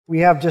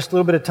We have just a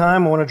little bit of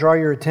time. I want to draw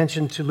your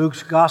attention to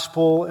Luke's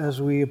Gospel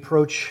as we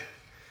approach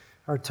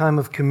our time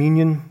of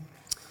communion.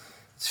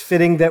 It's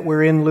fitting that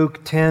we're in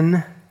Luke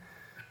 10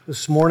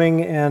 this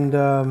morning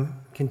and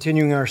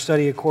continuing our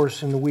study, of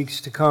course, in the weeks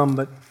to come.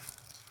 But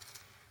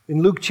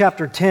in Luke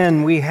chapter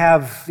 10, we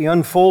have the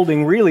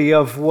unfolding, really,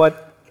 of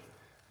what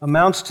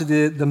amounts to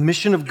the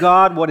mission of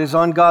God, what is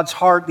on God's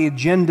heart, the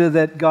agenda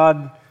that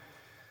God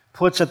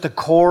puts at the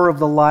core of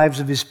the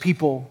lives of His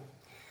people.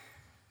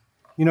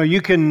 You know,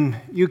 you can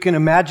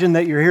imagine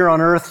that you're here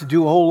on earth to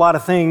do a whole lot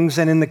of things,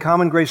 and in the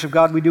common grace of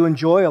God, we do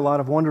enjoy a lot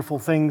of wonderful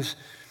things.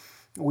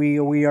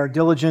 We are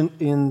diligent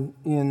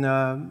in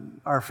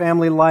our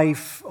family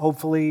life.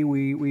 Hopefully,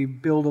 we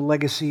build a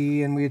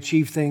legacy and we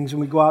achieve things,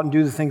 and we go out and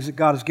do the things that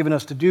God has given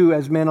us to do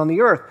as men on the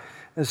earth,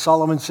 as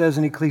Solomon says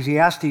in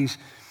Ecclesiastes.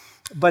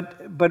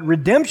 But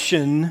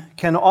redemption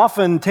can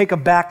often take a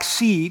back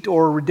seat,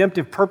 or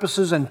redemptive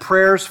purposes and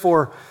prayers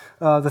for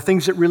the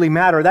things that really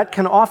matter, that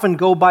can often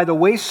go by the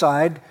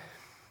wayside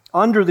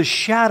under the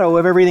shadow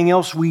of everything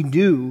else we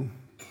do.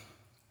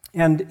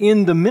 And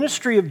in the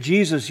ministry of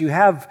Jesus, you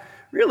have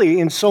really,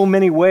 in so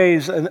many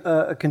ways,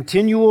 a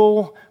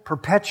continual,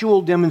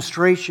 perpetual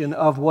demonstration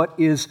of what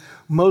is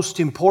most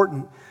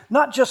important.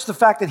 Not just the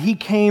fact that He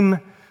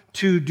came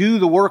to do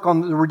the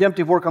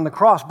redemptive work on the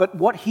cross, but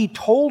what He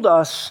told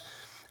us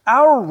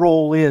our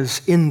role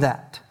is in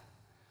that.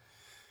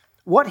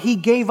 What He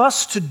gave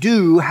us to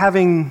do,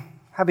 having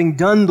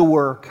done the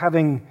work,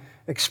 having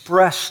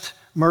expressed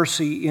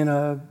mercy in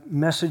a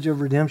message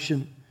of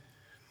redemption,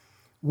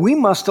 we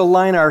must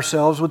align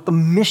ourselves with the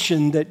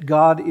mission that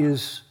God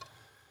is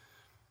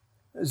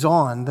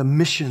on, the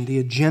mission, the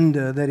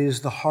agenda that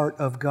is the heart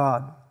of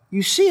God.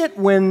 You see it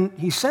when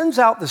He sends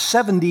out the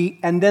 70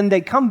 and then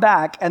they come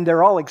back and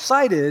they're all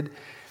excited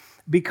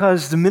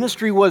because the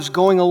ministry was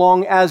going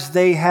along as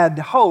they had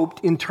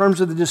hoped in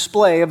terms of the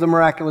display of the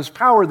miraculous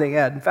power they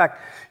had. In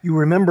fact, you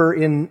remember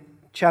in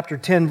chapter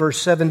 10,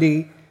 verse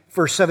 17,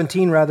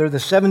 the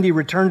 70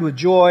 returned with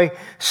joy,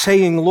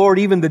 saying, "Lord,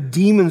 even the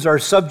demons are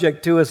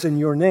subject to us in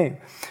your name."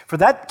 For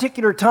that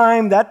particular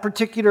time, that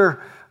particular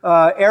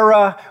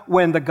era,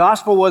 when the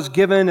gospel was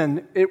given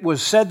and it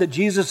was said that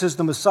Jesus is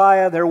the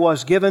Messiah, there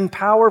was given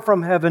power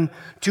from heaven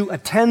to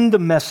attend the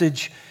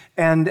message,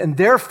 and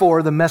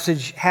therefore the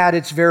message had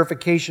its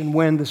verification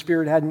when the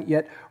Spirit hadn't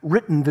yet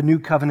written the New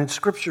Covenant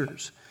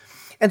Scriptures.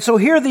 And so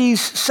here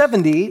these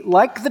 70,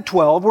 like the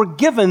 12, were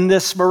given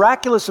this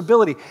miraculous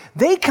ability.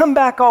 They come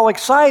back all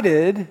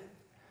excited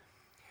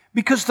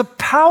because the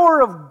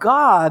power of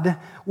God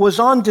was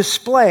on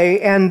display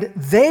and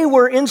they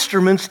were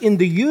instruments in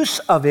the use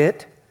of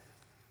it,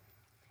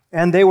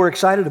 and they were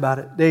excited about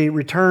it. They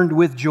returned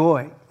with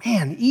joy.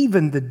 Man,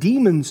 even the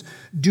demons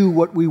do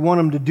what we want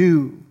them to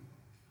do.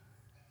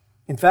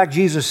 In fact,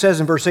 Jesus says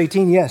in verse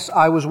 18, "Yes,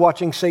 I was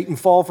watching Satan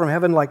fall from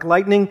heaven like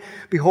lightning.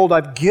 Behold,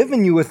 I've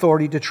given you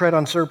authority to tread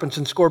on serpents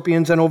and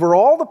scorpions and over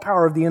all the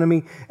power of the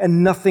enemy,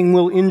 and nothing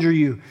will injure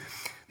you."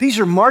 These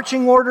are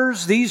marching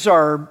orders. These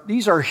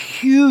are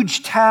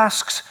huge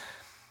tasks,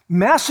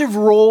 massive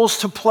roles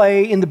to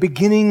play in the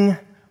beginning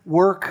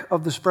work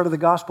of the spread of the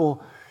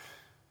gospel,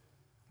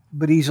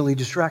 but easily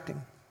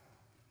distracting.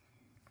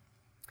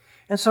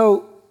 And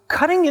so,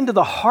 cutting into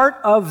the heart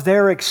of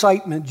their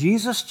excitement,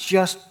 Jesus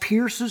just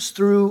pierces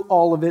through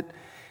all of it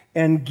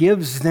and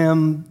gives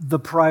them the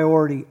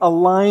priority,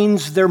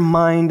 aligns their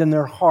mind and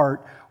their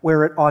heart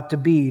where it ought to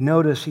be.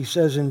 Notice He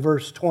says in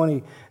verse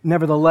 20,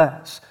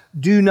 "Nevertheless,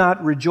 do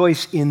not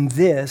rejoice in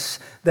this,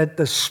 that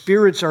the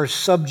spirits are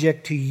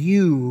subject to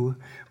you,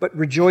 but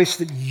rejoice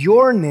that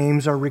your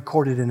names are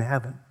recorded in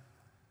heaven."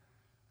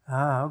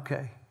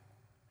 Okay.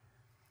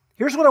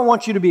 Here's what I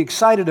want you to be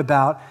excited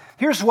about.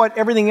 Here's what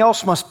everything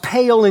else must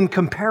pale in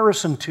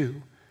comparison to.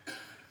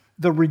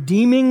 The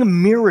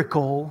redeeming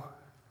miracle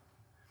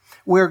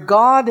where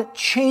God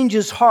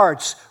changes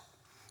hearts,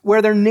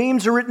 where their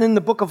names are written in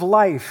the book of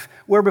life,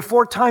 where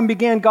before time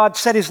began, God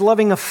set His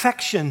loving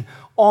affection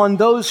on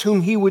those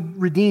whom He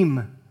would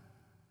redeem.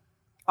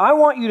 I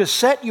want you to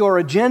set your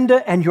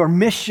agenda and your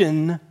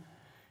mission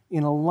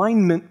in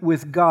alignment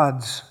with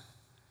God's.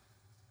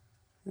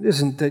 It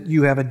isn't that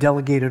you have a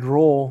delegated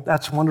role.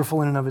 That's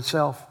wonderful in and of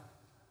itself.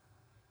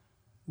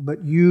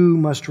 But you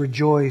must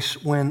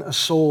rejoice when a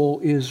soul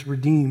is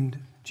redeemed.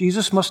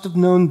 Jesus must have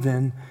known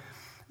then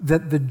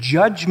that the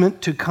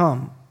judgment to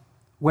come,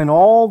 when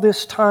all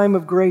this time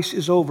of grace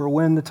is over,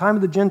 when the time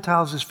of the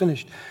Gentiles is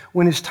finished,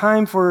 when it's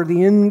time for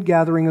the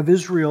ingathering of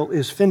Israel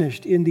is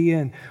finished in the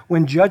end,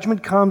 when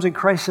judgment comes and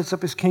Christ sets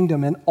up His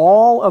kingdom, and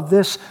all of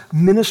this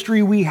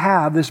ministry we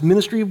have, this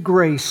ministry of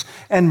grace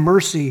and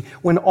mercy,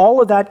 when all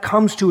of that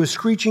comes to a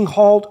screeching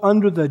halt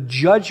under the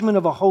judgment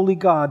of a holy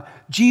God,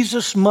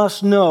 Jesus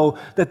must know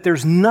that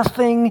there's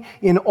nothing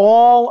in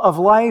all of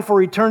life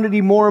or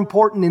eternity more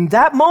important in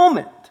that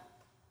moment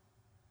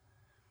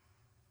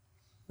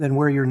than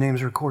where your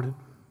name's recorded.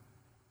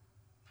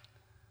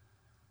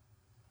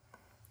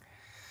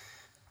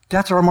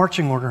 That's our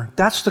marching order.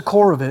 That's the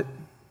core of it.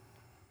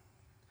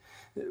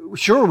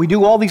 Sure, we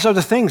do all these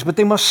other things, but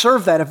they must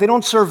serve that. If they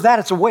don't serve that,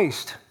 it's a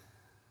waste.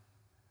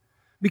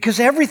 because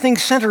everything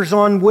centers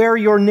on where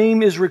your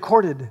name is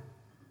recorded.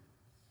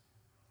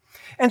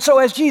 And so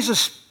as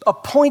Jesus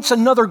appoints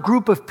another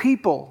group of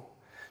people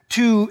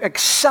to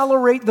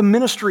accelerate the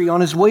ministry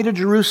on his way to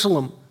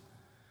Jerusalem,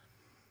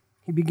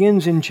 he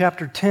begins in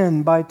chapter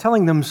 10 by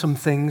telling them some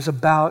things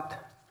about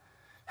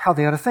how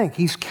they ought to think.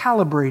 He's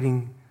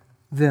calibrating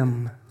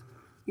them.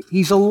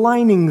 He's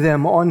aligning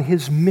them on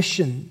his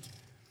mission.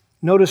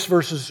 Notice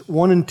verses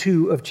 1 and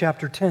 2 of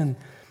chapter 10.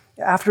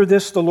 After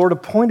this, the Lord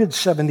appointed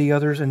 70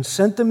 others and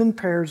sent them in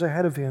pairs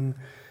ahead of him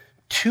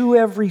to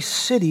every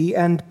city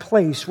and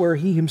place where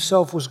he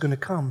himself was going to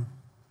come.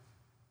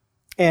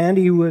 And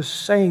he was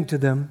saying to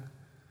them,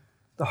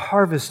 the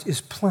harvest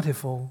is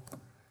plentiful,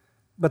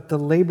 but the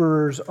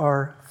laborers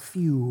are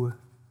few.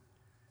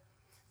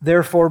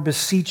 Therefore,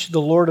 beseech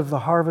the Lord of the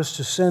harvest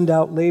to send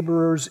out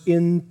laborers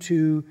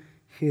into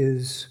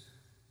his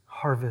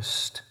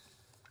harvest.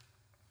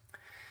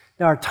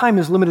 Now, our time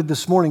is limited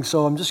this morning,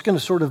 so I'm just going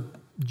to sort of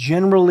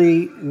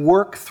generally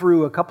work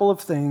through a couple of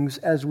things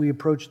as we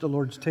approach the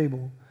Lord's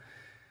table.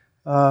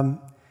 The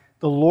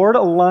Lord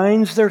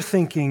aligns their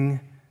thinking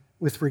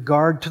with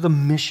regard to the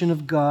mission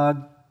of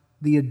God,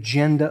 the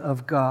agenda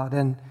of God,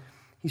 and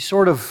he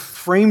sort of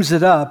frames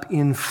it up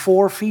in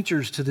 4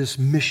 features to this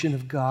mission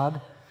of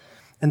God.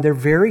 And they're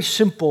very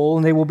simple,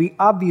 and they will be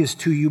obvious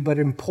to you, but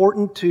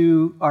important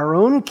to our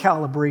own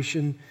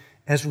calibration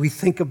as we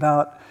think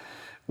about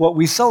what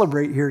we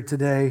celebrate here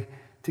today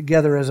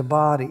together as a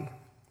body.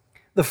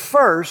 The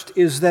first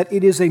is that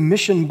it is a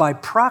mission by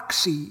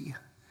proxy.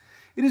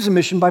 It is a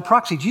mission by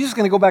proxy. Jesus is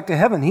going to go back to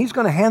heaven. He's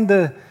going to hand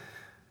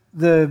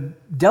the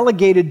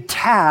delegated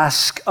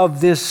task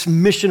of this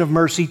mission of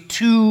mercy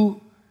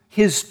to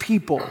his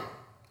people.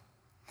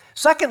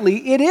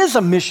 Secondly, it is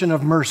a mission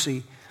of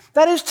mercy.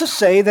 That is to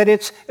say that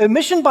it's a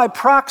mission by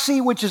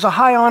proxy, which is a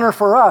high honor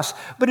for us,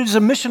 but it is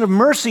a mission of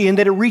mercy in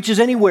that it reaches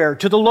anywhere,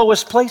 to the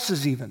lowest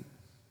places even.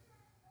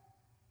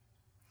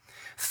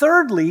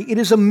 Thirdly, it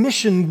is a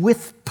mission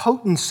with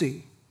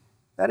potency.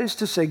 That is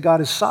to say,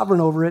 God is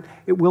sovereign over it.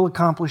 It will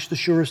accomplish the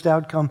surest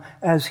outcome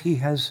as he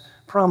has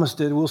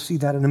promised it. We'll see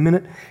that in a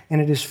minute.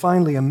 And it is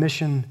finally a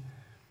mission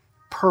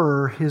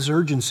per his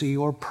urgency,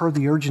 or per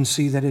the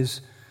urgency that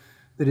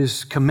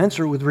is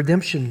commensurate with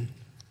redemption.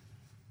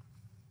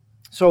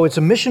 So it's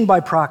a mission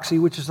by proxy,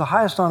 which is the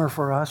highest honor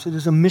for us. It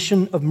is a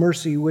mission of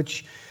mercy,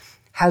 which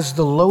has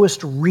the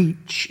lowest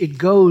reach. It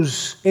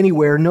goes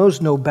anywhere,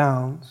 knows no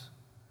bounds.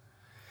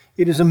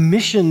 It is a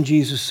mission,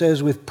 Jesus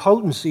says, with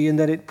potency in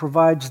that it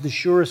provides the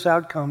surest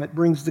outcome. It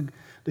brings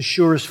the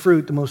surest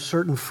fruit, the most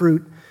certain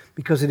fruit,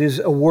 because it is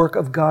a work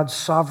of God's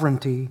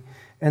sovereignty.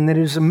 And that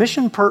it is a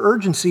mission per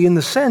urgency in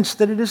the sense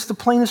that it is the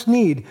plainest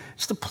need.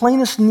 It's the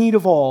plainest need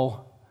of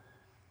all.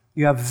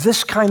 You have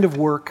this kind of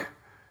work,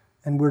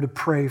 and we're to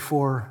pray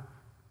for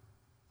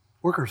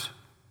workers,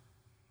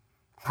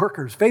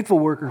 faithful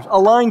workers,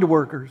 aligned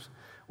workers,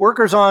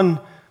 workers on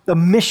the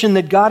mission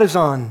that God is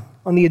on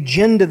the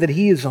agenda that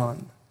he is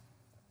on.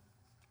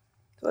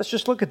 So let's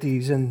just look at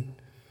these and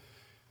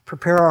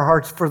prepare our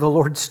hearts for the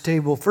Lord's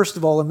table. First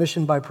of all, a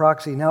mission by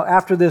proxy. Now,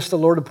 after this, the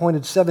Lord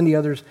appointed 70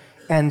 others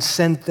and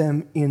sent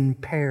them in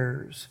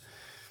pairs.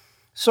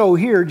 So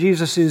here,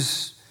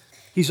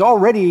 he's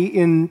already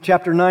in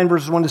chapter 9,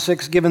 verses 1 to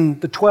 6, given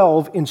the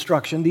 12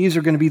 instruction. These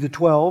are going to be the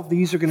 12.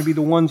 These are going to be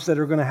the ones that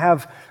are going to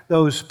have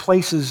those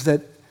places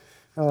that,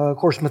 of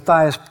course,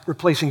 Matthias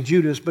replacing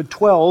Judas, but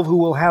 12 who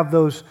will have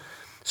those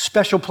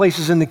special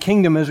places in the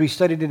kingdom as we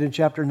studied it in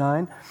chapter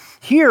 9.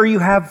 Here you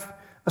have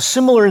a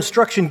similar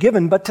instruction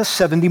given, but to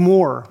 70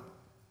 more.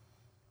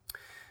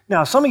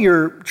 Now, some of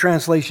your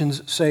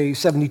translations say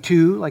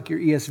 72, like your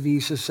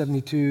ESV says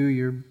 72,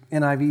 your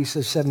NIV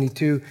says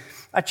 72.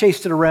 I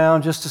chased it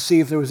around just to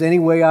see if there was any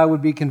way I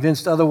would be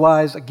convinced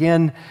otherwise.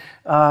 Again,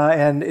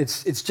 and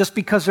it's just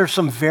because there's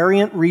some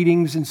variant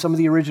readings in some of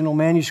the original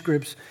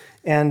manuscripts,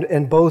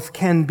 and both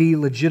can be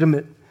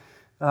legitimate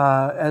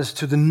as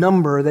to the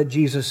number that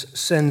Jesus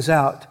sends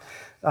out.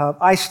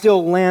 I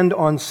still land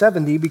on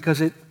 70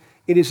 because it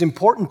is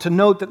important to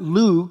note that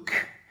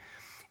Luke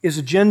is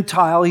a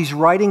Gentile. He's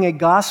writing a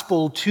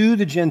gospel to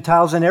the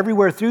Gentiles, and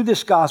everywhere through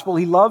this gospel,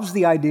 he loves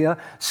the idea,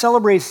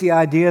 celebrates the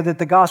idea that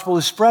the gospel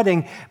is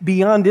spreading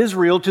beyond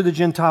Israel to the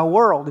Gentile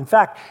world. In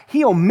fact,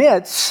 he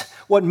omits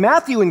what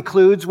Matthew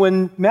includes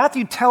when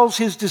Matthew tells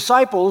his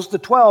disciples, the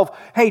 12,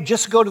 hey,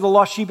 just go to the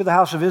lost sheep of the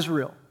house of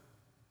Israel.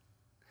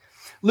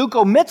 Luke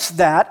omits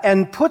that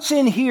and puts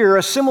in here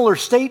a similar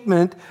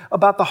statement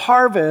about the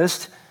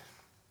harvest,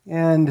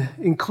 and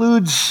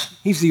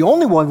he's the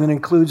only one that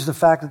includes the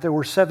fact that there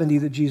were 70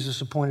 that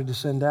Jesus appointed to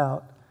send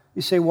out.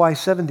 You say, why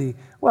 70?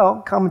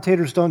 Well,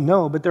 commentators don't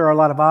know, but there are a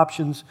lot of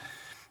options.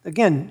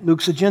 Again,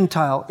 Luke's a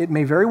Gentile. It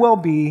may very well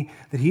be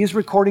that he is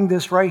recording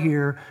this right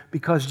here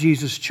because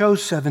Jesus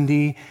chose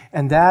 70,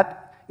 and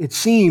that it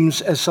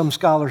seems, as some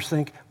scholars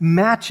think,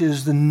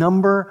 matches the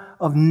number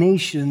of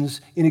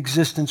nations in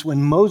existence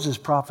when Moses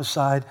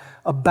prophesied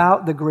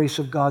about the grace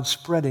of God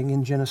spreading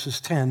in Genesis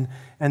 10,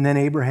 and then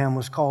Abraham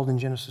was called in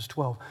Genesis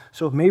 12.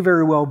 So it may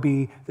very well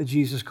be that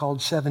Jesus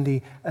called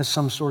 70 as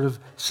some sort of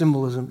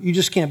symbolism. You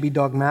just can't be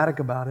dogmatic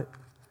about it.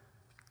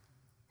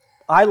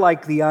 I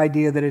like the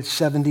idea that it's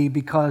 70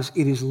 because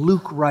it is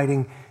Luke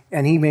writing,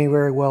 and he may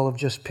very well have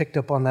just picked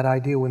up on that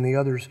idea when the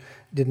others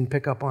didn't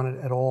pick up on it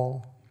at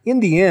all. In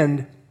the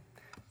end,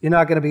 you're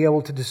not going to be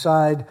able to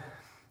decide.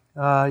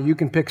 You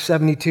can pick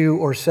 72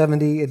 or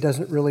 70. It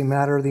doesn't really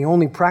matter. The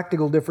only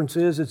practical difference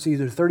is it's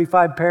either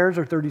 35 pairs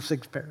or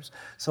 36 pairs.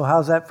 So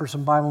how's that for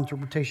some Bible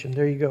interpretation?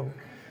 There you go.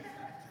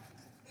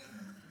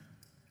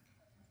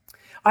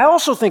 I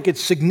also think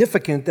it's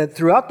significant that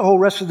throughout the whole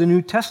rest of the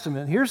New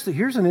Testament, here's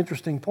an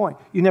interesting point.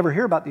 You never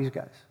hear about these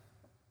guys.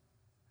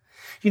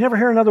 You never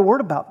hear another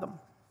word about them.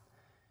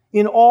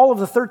 In all of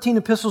the 13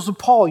 epistles of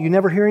Paul, you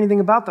never hear anything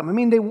about them. I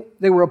mean,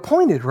 they were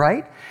appointed,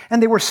 right?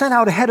 And they were sent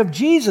out ahead of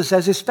Jesus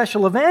as his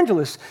special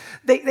evangelists.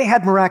 They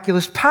had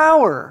miraculous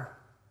power.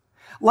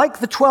 Like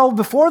the 12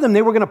 before them,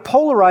 they were going to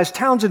polarize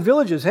towns and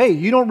villages. Hey,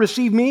 you don't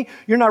receive me,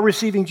 you're not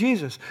receiving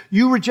Jesus.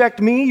 You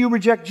reject me, you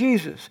reject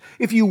Jesus.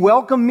 If you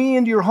welcome me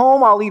into your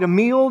home, I'll eat a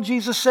meal,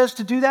 Jesus says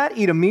to do that.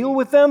 Eat a meal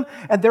with them,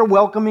 and they're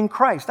welcoming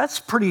Christ. That's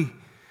pretty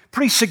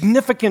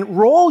significant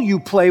role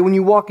you play when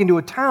you walk into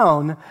a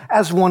town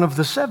as one of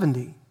the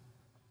 70.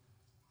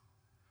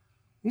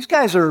 These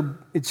guys are,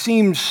 it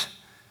seems,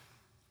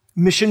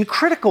 mission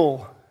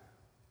critical,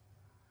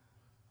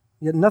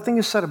 yet nothing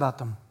is said about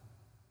them.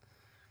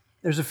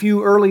 There's a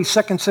few early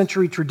second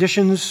century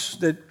traditions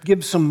that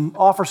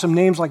offer some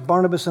names like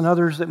Barnabas and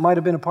others that might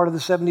have been a part of the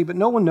 70, but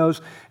no one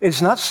knows.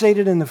 It's not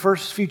stated in the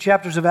first few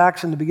chapters of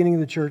Acts in the beginning of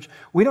the church.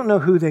 We don't know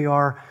who they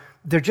are.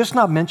 They're just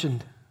not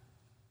mentioned.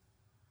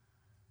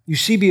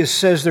 Eusebius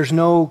says there's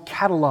no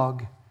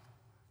catalog.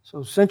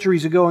 So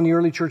centuries ago in the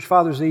early church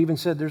fathers, they even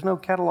said there's no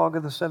catalog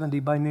of the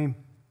 70 by name.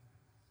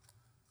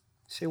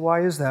 You say,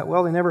 why is that?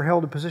 Well, they never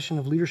held a position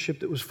of leadership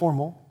that was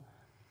formal.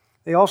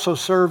 They also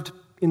served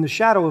in the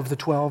shadow of the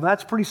 12.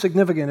 That's pretty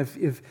significant.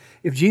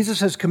 If Jesus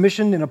has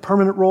commissioned in a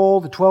permanent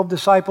role the 12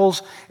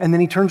 disciples, and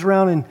then he turns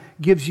around and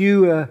gives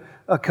you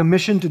a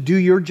commission to do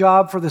your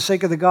job for the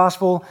sake of the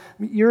gospel,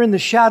 you're in the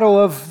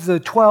shadow of the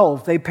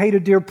 12. They paid a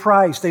dear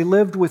price. They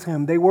lived with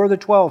him. They were the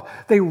 12.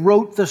 They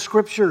wrote the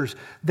scriptures.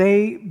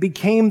 They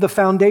became the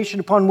foundation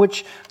upon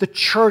which the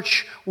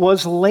church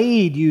was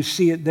laid. You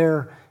see it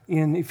there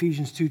in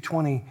Ephesians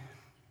 2:20.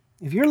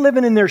 If you're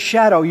living in their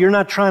shadow, you're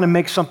not trying to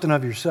make something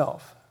of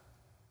yourself.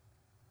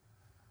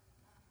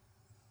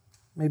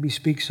 Maybe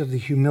speaks of the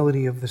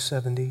humility of the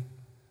 70,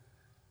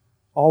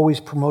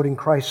 always promoting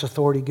Christ's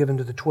authority given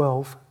to the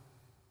 12.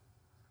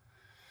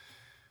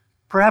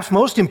 Perhaps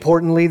most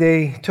importantly,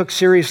 they took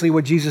seriously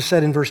what Jesus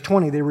said in verse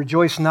 20. They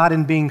rejoiced not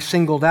in being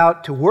singled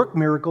out to work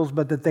miracles,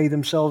 but that they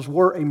themselves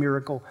were a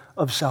miracle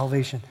of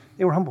salvation.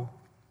 They were humble.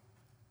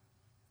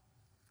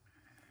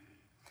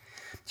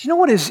 Do you know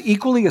what is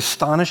equally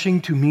astonishing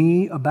to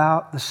me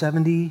about the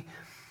 70?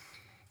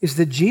 Is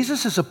that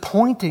Jesus is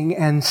appointing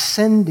and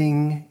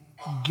sending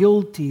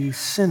guilty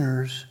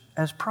sinners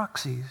as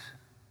proxies.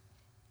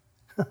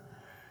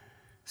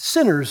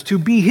 Sinners to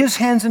be his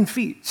hands and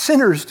feet.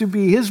 Sinners to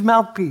be his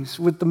mouthpiece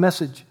with the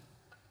message.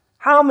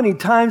 How many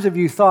times have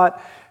you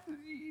thought,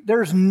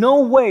 there's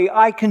no way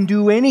I can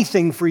do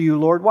anything for you,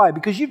 Lord? Why?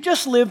 Because you've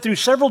just lived through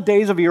several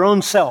days of your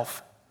own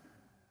self.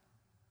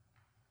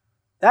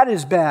 That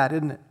is bad,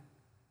 isn't it?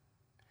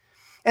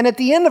 And at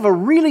the end of a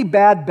really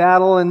bad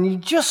battle, and you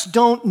just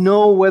don't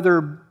know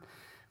whether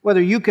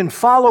you can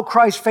follow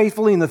Christ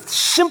faithfully in the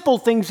simple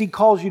things he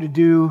calls you to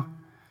do,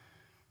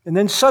 and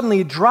then suddenly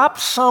he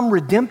drops some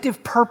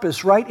redemptive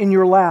purpose right in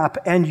your lap,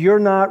 and you're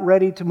not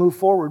ready to move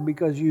forward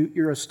because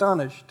you're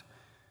astonished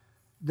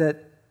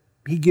that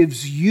he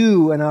gives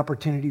you an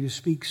opportunity to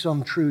speak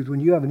some truth when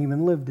you haven't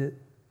even lived it.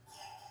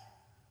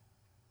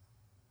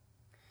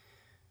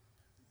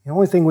 The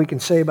only thing we can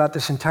say about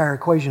this entire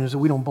equation is that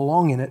we don't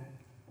belong in it.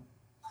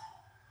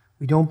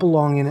 We don't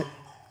belong in it.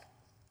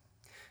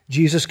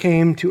 Jesus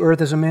came to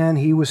earth as a man.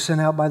 He was sent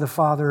out by the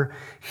Father.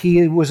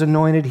 He was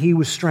anointed. He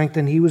was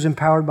strengthened. He was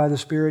empowered by the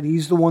Spirit.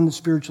 He's the one that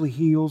spiritually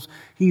heals.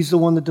 He's the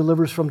one that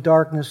delivers from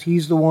darkness.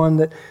 He's the one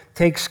that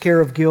takes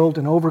care of guilt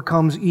and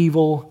overcomes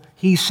evil.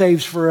 He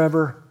saves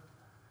forever.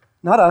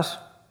 Not us.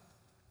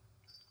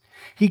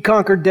 He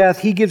conquered death.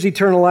 He gives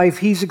eternal life.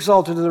 He's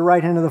exalted to the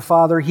right hand of the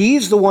Father.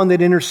 He's the one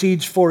that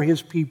intercedes for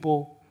his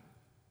people.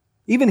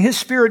 Even his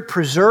Spirit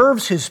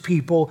preserves his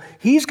people.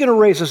 He's going to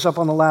raise us up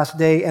on the last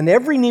day, and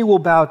every knee will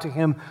bow to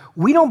him.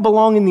 We don't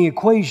belong in the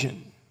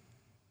equation.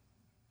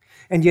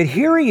 And yet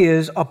here he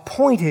is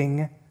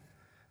appointing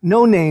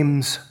no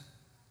names.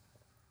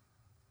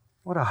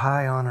 What a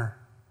high honor.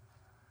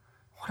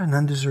 What an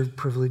undeserved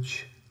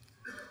privilege.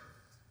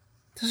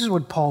 This is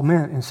what Paul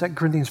meant in 2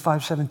 Corinthians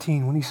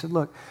 5:17 when he said,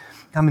 look,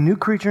 I'm a new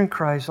creature in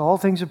Christ. All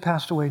things have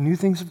passed away. New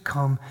things have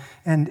come.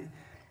 And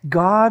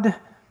God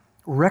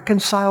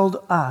reconciled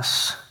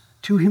us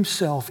to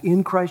himself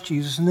in Christ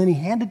Jesus, and then he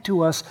handed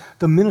to us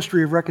the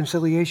ministry of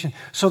reconciliation,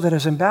 so that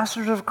as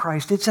ambassadors of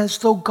Christ, it's as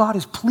though God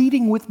is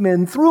pleading with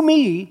men through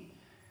me,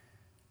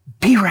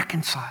 be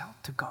reconciled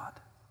to God.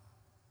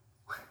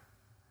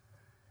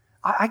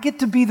 I get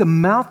to be the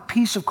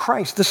mouthpiece of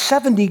Christ. The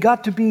 70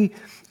 got to be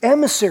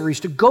emissaries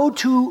to go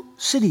to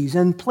cities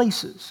and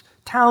places,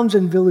 towns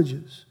and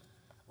villages,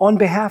 on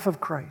behalf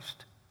of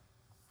Christ.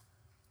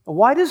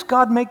 Why does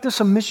God make this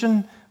a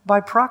mission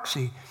by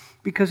proxy?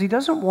 Because he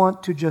doesn't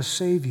want to just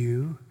save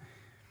you.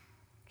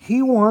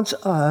 He wants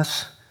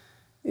us,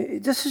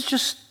 this is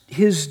just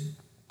his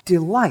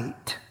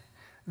delight,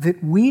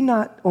 that we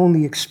not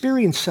only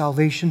experience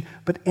salvation,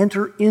 but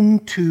enter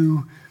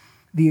into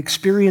the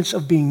experience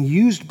of being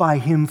used by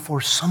him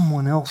for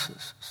someone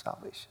else's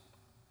salvation.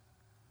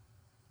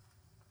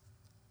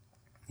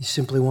 He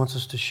simply wants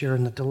us to share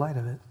in the delight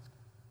of it.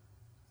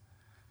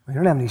 We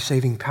don't have any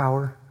saving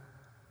power,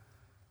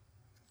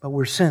 but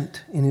we're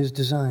sent in his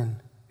design.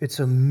 It's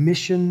a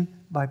mission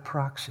by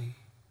proxy.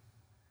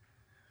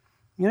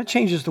 It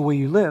changes the way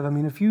you live. I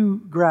mean, if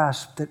you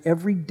grasp that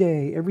every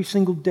day, every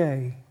single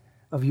day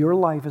of your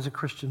life as a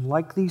Christian,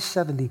 like these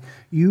 70,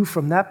 you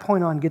from that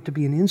point on get to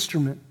be an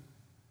instrument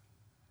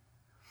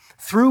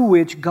through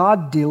which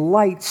God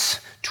delights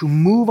to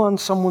move on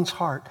someone's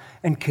heart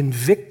and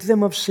convict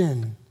them of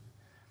sin,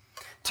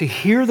 to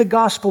hear the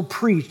gospel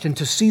preached and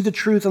to see the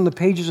truth on the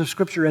pages of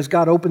Scripture as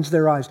God opens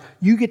their eyes.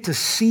 You get to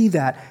see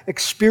that,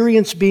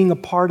 experience being a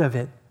part of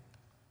it.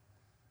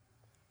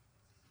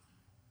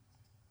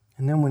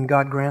 And then when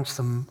God grants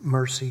them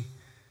mercy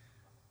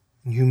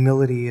and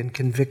humility and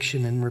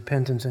conviction and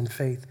repentance and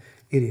faith,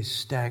 it is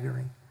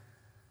staggering.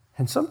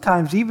 And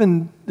sometimes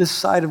even this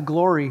side of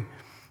glory,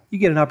 you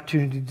get an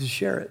opportunity to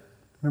share it.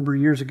 Remember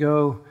years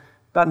ago,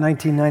 about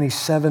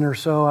 1997 or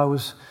so, I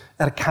was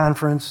at a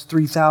conference,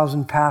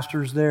 3,000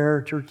 pastors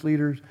there, church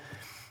leaders,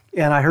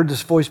 and I heard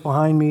this voice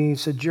behind me. It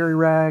said, Jerry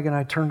Ragg, and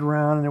I turned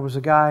around, and there was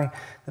a guy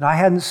that I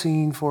hadn't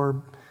seen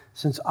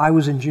since I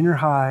was in junior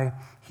high.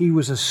 He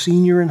was a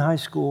senior in high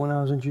school when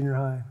I was in junior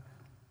high.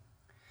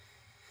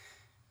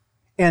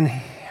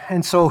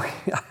 And so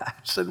I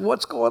said,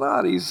 what's going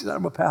on? He said,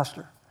 I'm a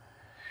pastor.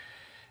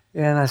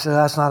 And I said,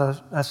 that's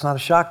not a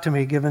shock to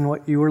me, given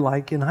what you were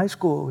like in high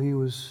school. He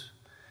was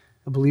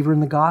a believer in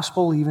the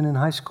gospel, even in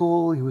high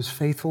school. He was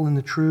faithful in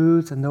the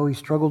truth, and though he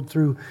struggled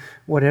through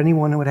what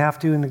anyone would have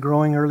to in the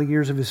growing early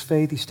years of his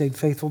faith, he stayed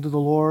faithful to the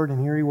Lord, and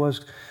here he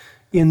was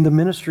in the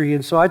ministry.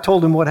 And so I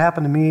told him what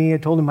happened to me. I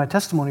told him my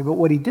testimony, but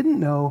what he didn't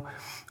know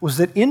was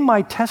that in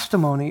my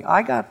testimony,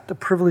 I got the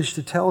privilege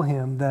to tell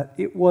him that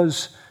it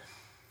was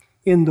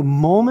in the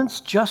moments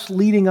just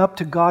leading up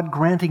to God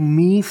granting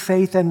me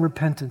faith and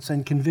repentance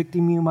and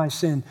convicting me of my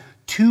sin,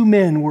 two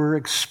men were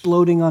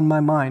exploding on my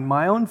mind.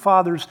 My own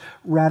father's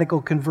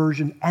radical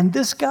conversion and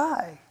this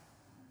guy.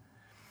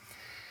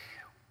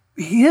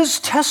 His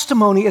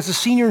testimony as a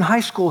senior in high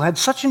school had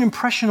such an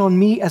impression on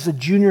me as a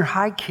junior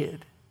high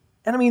kid.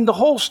 And I mean, the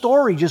whole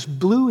story just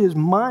blew his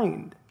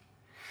mind.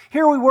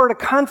 Here we were at a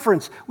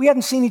conference. We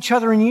hadn't seen each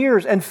other in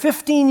years. And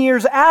 15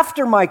 years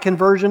after my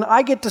conversion,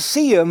 I get to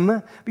see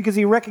him because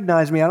he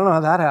recognized me. I don't know how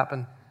that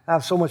happened. I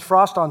have so much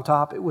frost on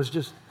top. It was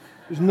just,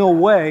 there's no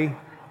way.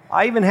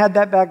 I even had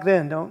that back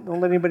then. Don't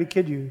let anybody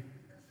kid you.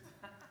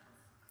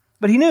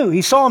 But he knew.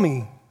 He saw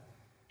me.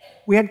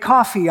 We had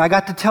coffee. I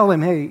got to tell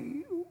him,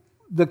 hey,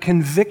 the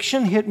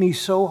conviction hit me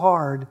so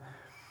hard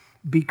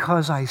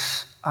because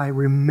I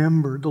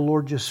remembered, the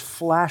Lord just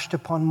flashed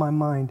upon my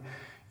mind,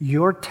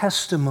 your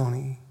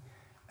testimony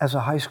as a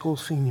high school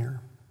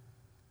senior.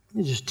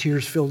 It just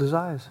tears filled his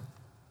eyes.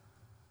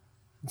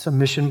 It's a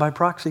mission by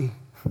proxy.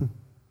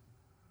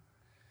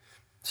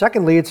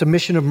 Secondly, it's a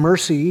mission of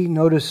mercy.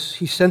 Notice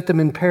he sent them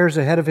in pairs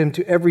ahead of him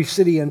to every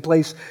city and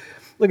place.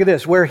 Look at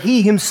this, where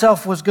he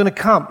himself was going to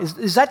come.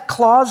 Is that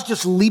clause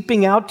just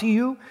leaping out to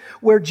you?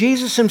 Where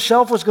Jesus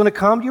himself was going to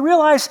come? Do you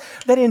realize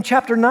that in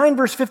chapter 9,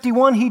 verse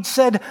 51, he'd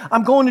said,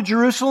 I'm going to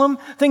Jerusalem.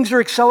 Things are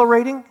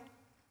accelerating.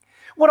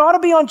 What ought to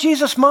be on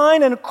Jesus'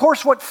 mind, and of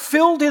course what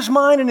filled his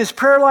mind and his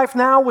prayer life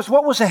now, was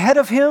what was ahead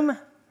of him,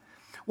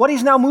 what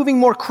he's now moving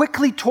more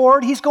quickly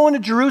toward. He's going to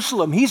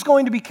Jerusalem. He's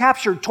going to be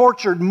captured,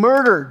 tortured,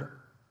 murdered.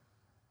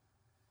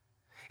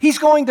 He's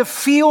going to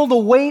feel the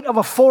weight of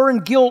a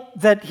foreign guilt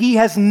that he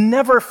has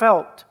never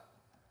felt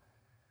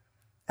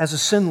as a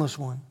sinless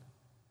one.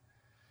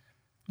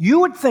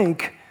 You would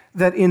think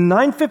that in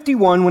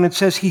 951, when it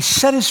says he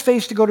set his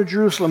face to go to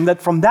Jerusalem,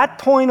 that from that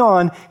point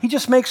on, he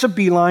just makes a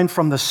beeline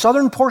from the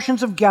southern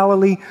portions of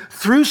Galilee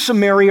through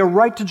Samaria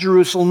right to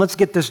Jerusalem. Let's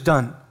get this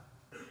done.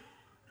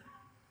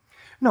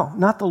 No,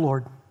 not the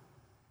Lord.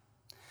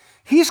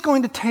 He's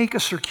going to take a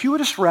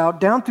circuitous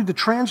route down through the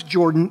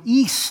Transjordan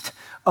east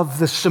of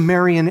the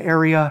Samarian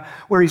area,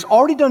 where he's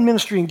already done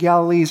ministry in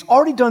Galilee, he's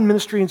already done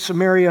ministry in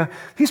Samaria.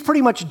 He's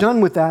pretty much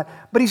done with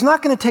that, but he's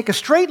not going to take a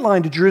straight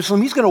line to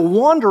Jerusalem. He's going to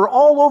wander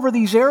all over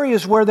these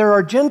areas where there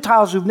are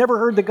Gentiles who've never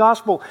heard the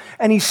gospel,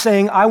 and he's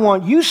saying, I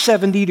want you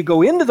 70 to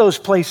go into those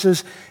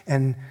places,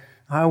 and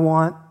I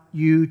want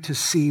you to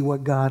see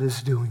what God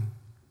is doing.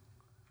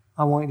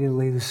 I want you to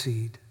lay the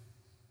seed.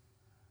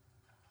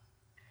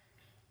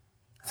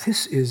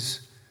 This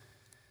is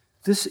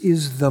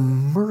the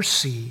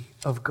mercy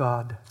of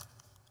God.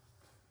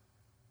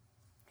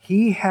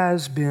 He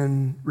has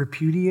been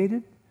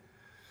repudiated.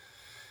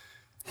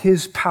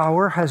 His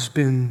power has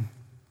been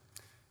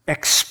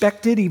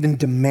expected, even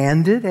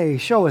demanded. Hey,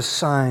 show us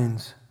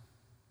signs.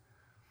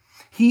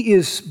 He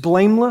is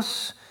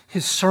blameless.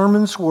 His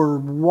sermons were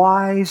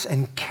wise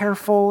and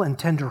careful and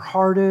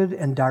tender-hearted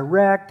and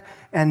direct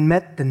and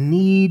met the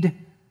need.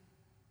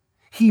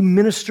 He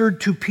ministered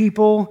to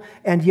people,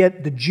 and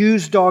yet the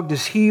Jews dogged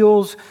his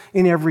heels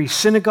in every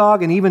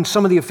synagogue, and even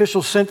some of the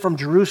officials sent from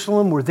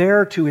Jerusalem were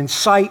there to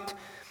incite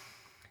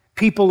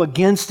people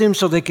against him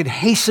so they could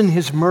hasten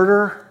his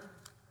murder.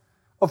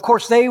 Of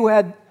course, they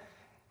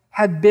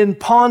had been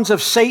pawns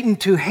of Satan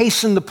to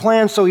hasten the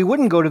plan so he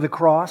wouldn't go to the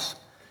cross.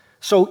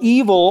 So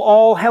evil,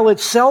 all hell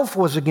itself,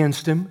 was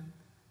against him.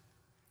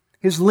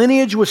 His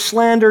lineage was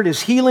slandered,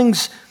 his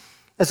healings,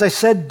 as I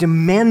said,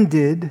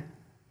 demanded.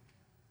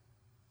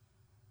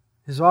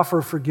 His offer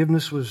of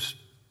forgiveness was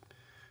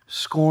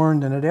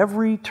scorned, and at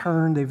every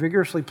turn they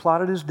vigorously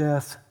plotted his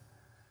death.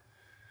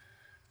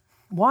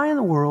 Why in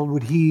the world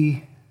would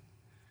he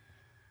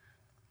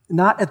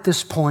not at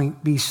this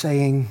point be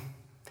saying,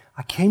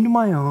 I came to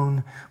my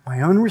own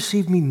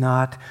received me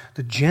not,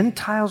 the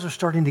Gentiles are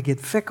starting to get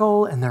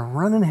fickle, and they're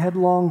running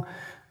headlong,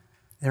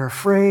 they're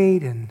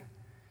afraid, and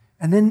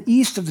then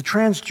east of the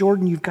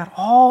Transjordan, you've got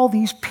all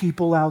these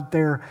people out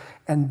there,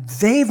 and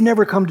they've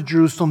never come to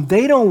Jerusalem.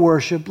 They don't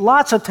worship.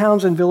 Lots of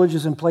towns and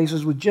villages and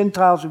places with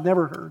Gentiles who've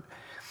never heard.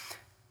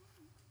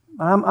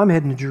 I'm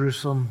heading to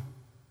Jerusalem.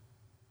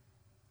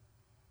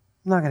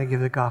 I'm not going to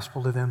give the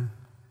gospel to them.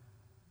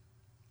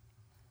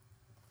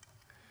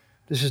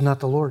 This is not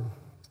the Lord.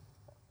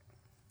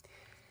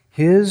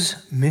 His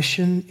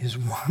mission is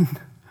one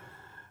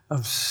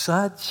of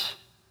such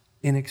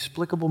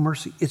inexplicable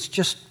mercy. It's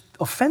just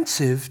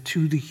offensive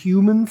to the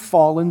human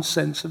fallen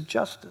sense of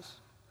justice.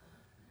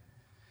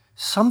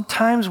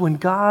 Sometimes when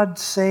God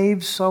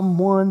saves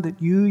someone that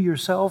you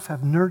yourself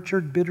have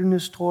nurtured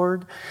bitterness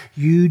toward,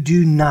 you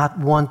do not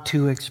want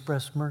to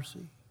express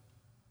mercy.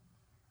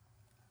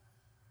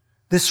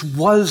 This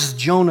was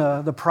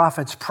Jonah the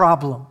prophet's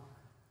problem.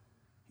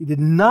 He did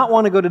not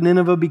want to go to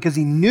Nineveh because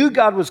he knew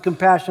God was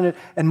compassionate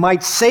and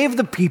might save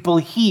the people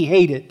he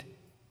hated.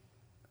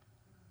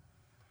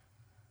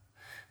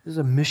 This is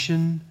a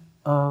mission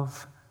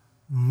of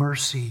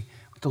mercy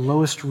with the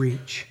lowest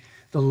reach.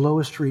 The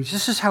lowest reach.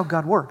 This is how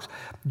God works.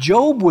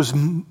 Job was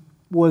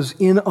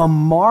in a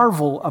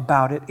marvel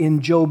about it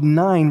in Job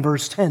 9,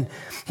 verse 10.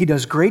 He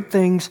does great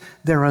things.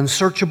 They're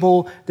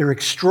unsearchable. They're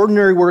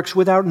extraordinary works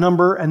without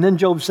number. And then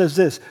Job says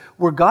this,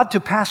 were God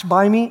to pass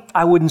by me,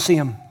 I wouldn't see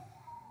him.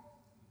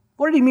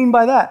 What did he mean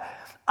by that?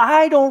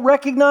 I don't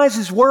recognize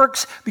his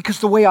works because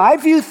the way I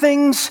view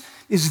things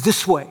is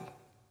this way.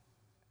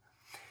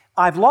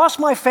 I've lost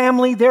my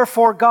family,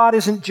 therefore God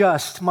isn't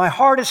just. My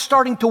heart is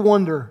starting to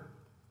wonder.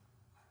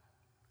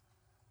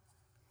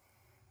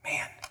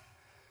 Man,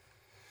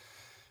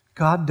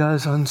 God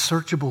does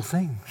unsearchable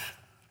things.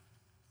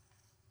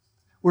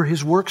 Were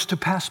his works to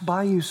pass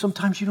by you,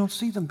 sometimes you don't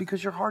see them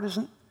because your heart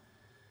isn't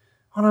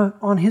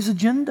on his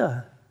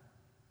agenda.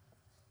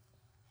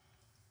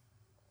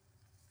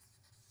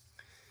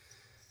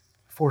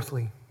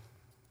 Fourthly,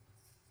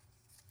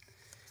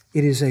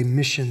 it is a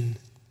mission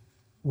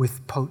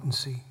with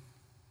potency.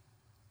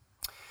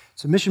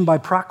 It's a mission by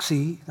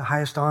proxy, the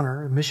highest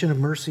honor. A mission of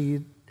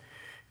mercy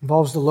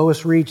involves the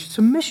lowest reach. It's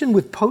a mission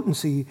with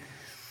potency,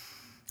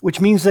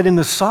 which means that in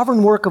the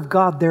sovereign work of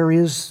God, there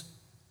is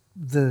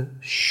the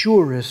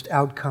surest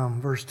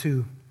outcome. Verse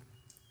 2.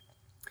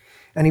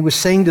 And he was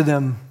saying to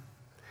them,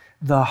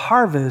 the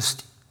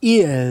harvest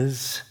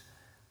is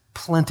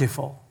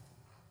plentiful.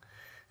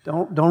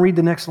 Don't read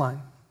the next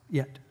line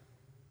yet.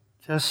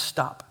 Just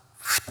stop.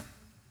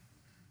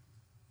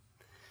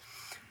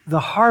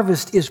 The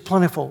harvest is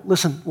plentiful.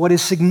 Listen, what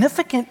is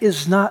significant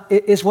is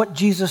what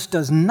Jesus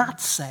does not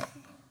say.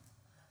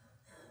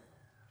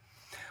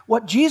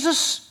 What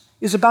Jesus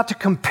is about to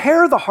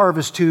compare the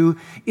harvest to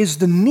is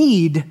the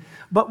need,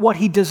 but what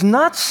he does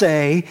not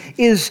say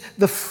is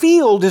the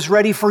field is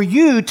ready for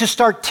you to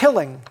start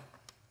tilling.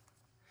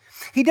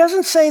 He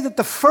doesn't say that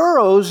the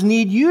furrows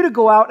need you to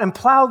go out and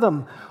plow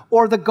them,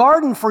 or the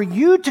garden for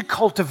you to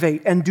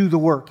cultivate and do the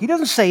work. He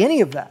doesn't say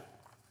any of that.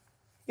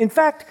 In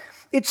fact,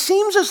 it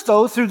seems as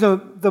though through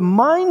the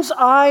mind's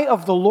eye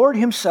of the Lord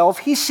himself,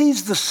 he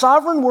sees the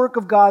sovereign work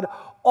of God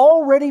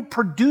already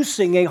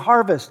producing a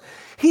harvest.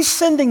 He's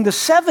sending the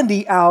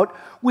 70 out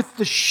with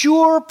the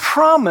sure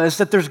promise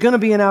that there's going to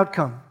be an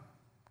outcome.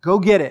 Go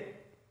get it.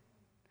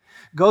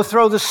 Go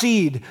throw the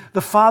seed.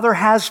 The Father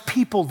has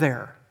people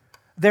there.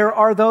 There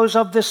are those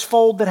of this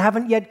fold that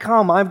haven't yet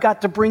come. I've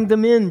got to bring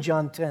them in,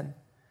 John 10.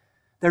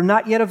 They're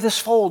not yet of this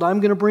fold. I'm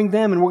going to bring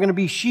them, and we're going to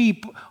be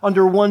sheep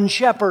under one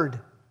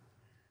shepherd.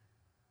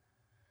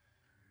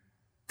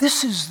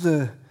 This is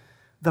the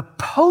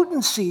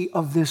potency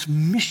of this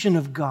mission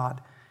of God.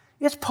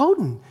 It's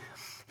potent.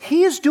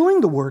 He is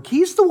doing the work.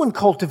 He's the one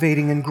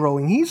cultivating and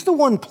growing. He's the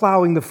one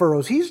plowing the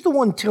furrows. He's the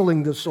one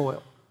tilling the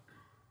soil.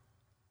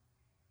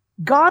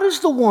 God is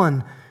the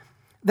one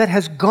that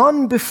has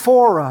gone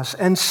before us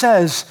and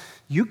says,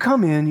 you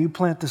come in, you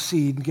plant the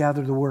seed, and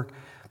gather the work.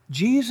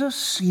 Jesus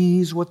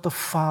sees what the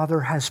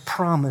Father has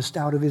promised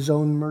out of his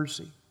own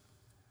mercy.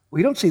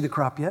 We don't see the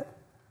crop yet.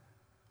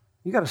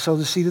 You got to sow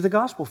the seed of the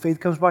gospel. Faith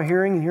comes by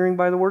hearing, and hearing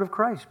by the word of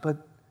Christ.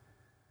 But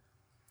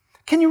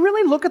can you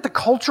really look at the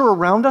culture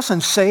around us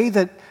and say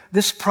that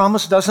this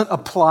promise doesn't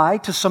apply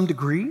to some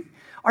degree?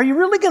 Are you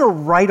really going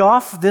to write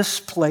off this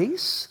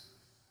place?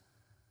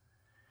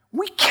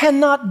 We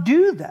cannot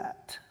do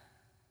that.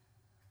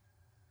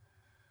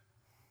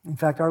 In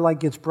fact, our light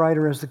gets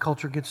brighter as the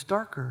culture gets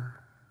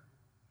darker.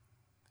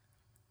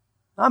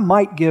 I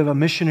might give a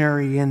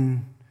missionary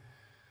in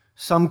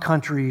some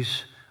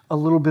countries a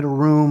little bit of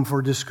room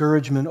for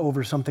discouragement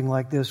over something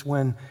like this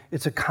when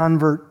it's a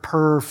convert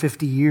per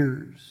 50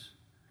 years.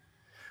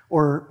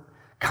 Or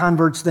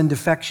converts then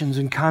defections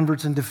and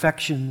converts and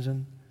defections.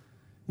 And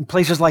in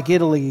places like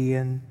Italy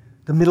and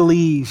the Middle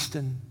East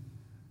and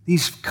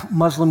these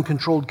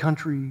Muslim-controlled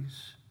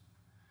countries.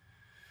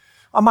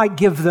 I might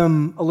give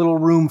them a little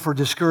room for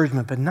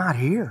discouragement, but not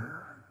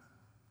here.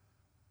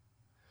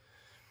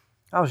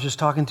 I was just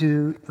talking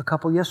to a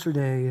couple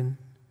yesterday, and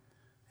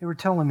they were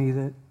telling me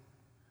that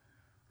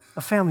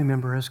a family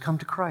member has come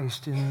to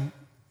Christ in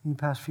the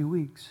past few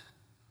weeks.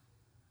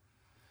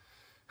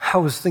 I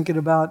was thinking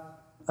about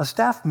a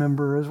staff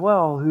member as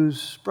well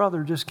whose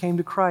brother just came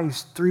to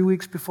Christ 3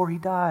 weeks before he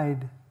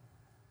died,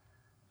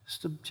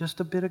 just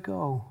a bit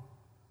ago.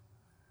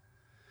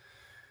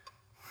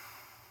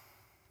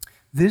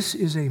 This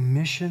is a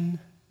mission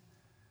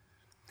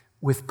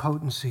with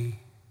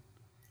potency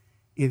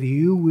if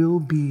you will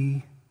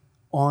be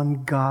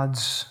on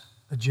God's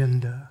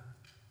agenda.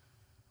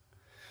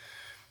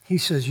 He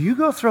says, you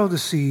go throw the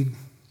seed,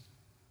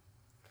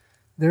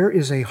 there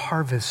is a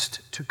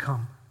harvest to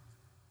come.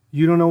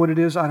 You don't know what it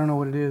is, I don't know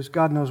what it is,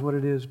 God knows what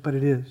it is, but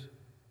it is.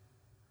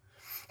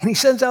 And he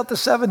sends out the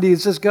 70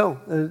 and says, go,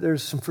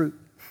 there's some fruit.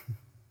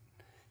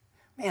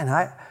 Man,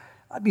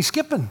 I'd be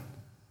skipping.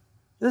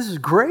 This is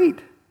great.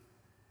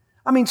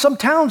 I mean, some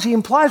towns, he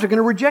implies, are going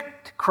to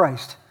reject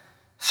Christ.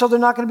 So they're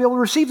not going to be able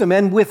to receive them.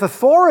 And with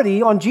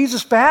authority on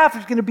Jesus' behalf,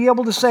 he's going to be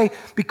able to say,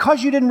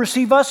 because you didn't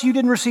receive us, you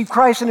didn't receive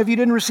Christ. And if you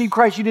didn't receive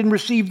Christ, you didn't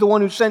receive the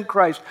one who sent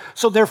Christ.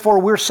 So therefore,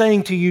 we're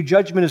saying to you,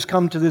 judgment has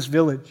come to this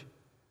village.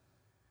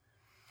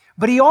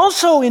 But he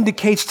also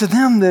indicates to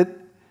them that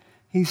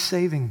he's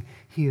saving.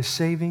 He is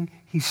saving.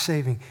 He's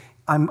saving.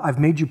 I've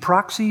made you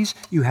proxies.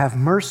 You have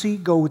mercy.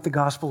 Go with the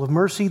gospel of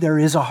mercy. There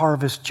is a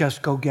harvest.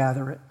 Just go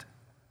gather it.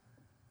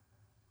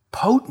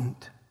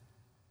 Potent.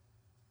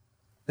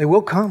 They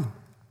will come.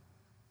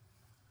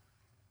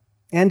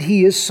 And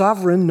he is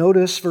sovereign.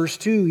 Notice verse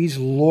 2. He's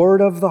Lord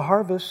of the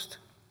harvest.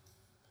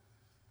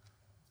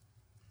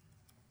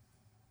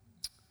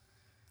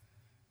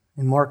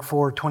 In Mark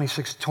 4,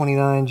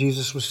 26-29,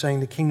 Jesus was saying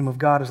the kingdom of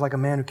God is like a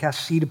man who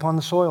casts seed upon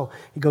the soil.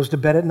 He goes to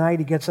bed at night,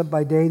 he gets up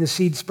by day, the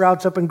seed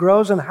sprouts up and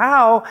grows, and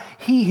how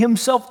he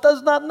himself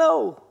does not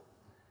know.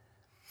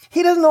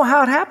 He doesn't know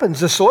how it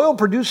happens. The soil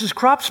produces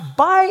crops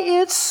by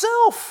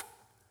itself.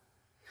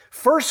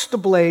 First the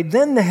blade,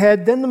 then the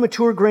head, then the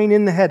mature grain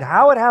in the head.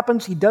 How it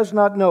happens, he does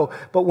not know.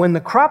 But when the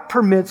crop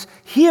permits,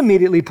 he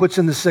immediately puts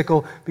in the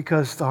sickle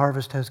because the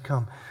harvest has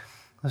come.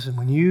 Listen,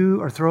 when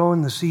you are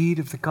throwing the seed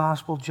of the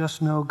gospel,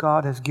 just know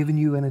God has given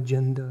you an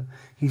agenda.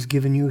 He's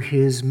given you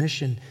his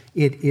mission.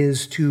 It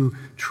is to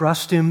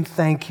trust him,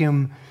 thank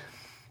him,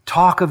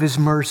 talk of his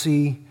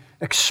mercy,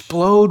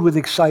 explode with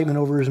excitement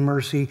over his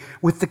mercy,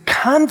 with the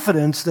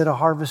confidence that a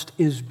harvest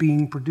is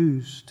being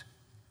produced.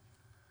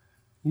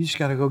 You just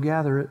got to go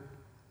gather it.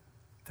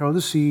 Throw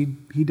the seed.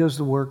 He does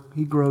the work.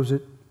 He grows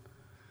it.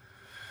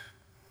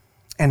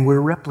 And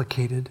we're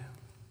replicated.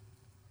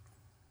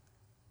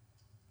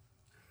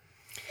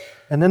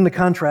 And then the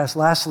contrast,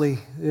 lastly,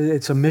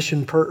 it's a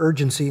mission per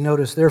urgency.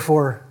 Notice,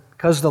 therefore,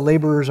 because the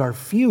laborers are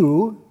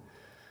few,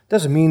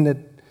 doesn't mean that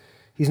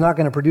he's not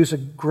going to produce a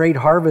great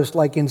harvest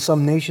like in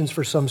some nations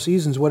for some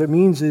seasons. What it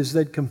means is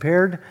that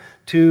compared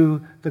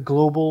to the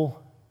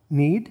global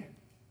need,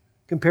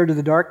 compared to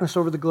the darkness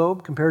over the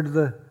globe, compared to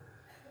the,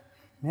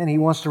 man, he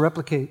wants to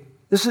replicate.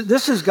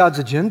 This is God's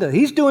agenda.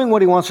 He's doing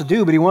what he wants to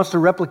do, but he wants to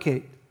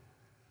replicate.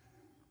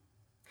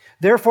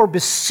 Therefore,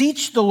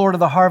 beseech the Lord of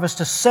the harvest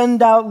to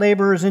send out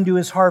laborers into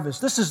his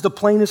harvest. This is the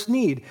plainest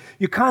need.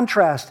 You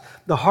contrast,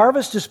 the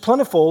harvest is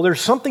plentiful,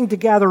 there's something to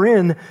gather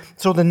in,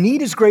 so the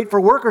need is great for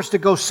workers to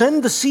go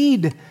send the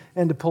seed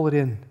and to pull it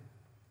in.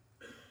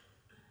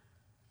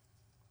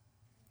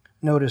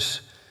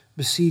 Notice,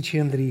 beseech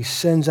him that he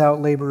sends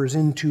out laborers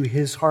into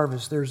his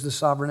harvest. There's the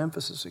sovereign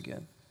emphasis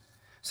again.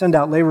 Send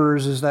out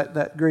laborers is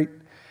that great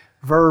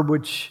verb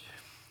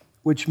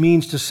which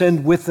means to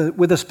send with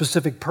a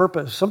specific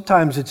purpose.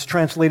 Sometimes it's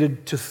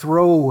translated to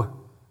throw.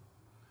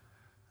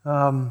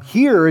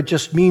 Here it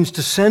just means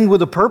to send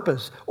with a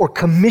purpose or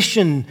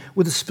commission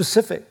with a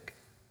specific.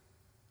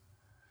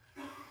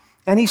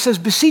 And he says,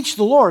 beseech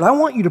the Lord. I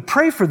want you to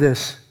pray for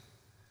this.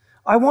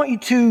 I want you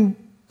to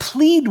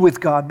plead with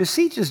God.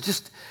 Beseech is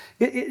just,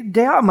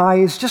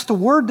 Deamai is just a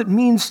word that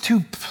means to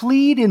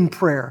plead in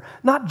prayer.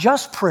 Not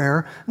just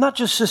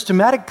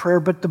systematic prayer,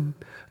 but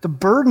the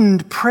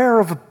burdened prayer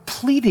of a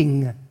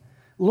pleading.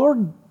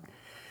 Lord,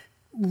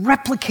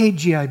 replicate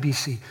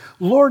GIBC.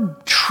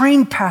 Lord,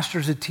 train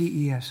pastors at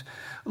TES.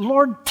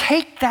 Lord,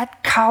 take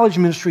that college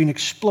ministry and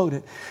explode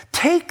it.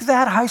 Take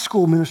that high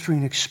school ministry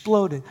and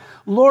explode it.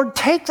 Lord,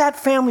 take that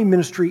family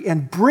ministry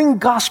and bring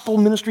gospel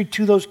ministry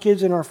to those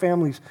kids in our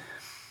families.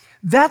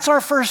 That's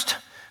our first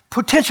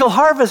potential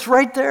harvest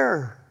right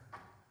there.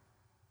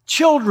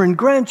 Children,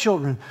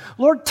 grandchildren.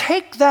 Lord,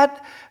 take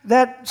that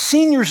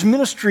seniors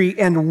ministry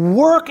and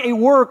work a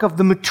work of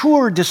the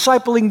mature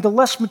discipling the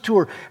less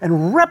mature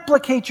and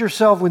replicate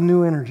yourself with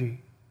new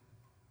energy.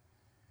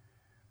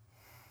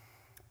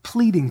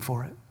 Pleading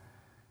for it.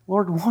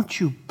 Lord, won't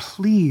you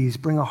please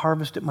bring a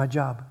harvest at my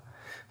job?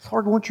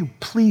 Lord, won't you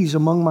please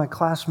among my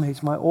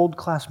classmates, my old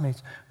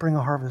classmates, bring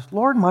a harvest?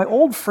 Lord, my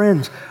old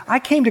friends, I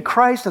came to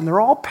Christ and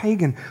they're all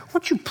pagan.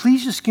 Won't you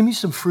please just give me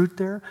some fruit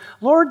there?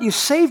 Lord, you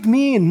saved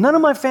me and none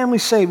of my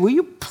family's saved. Will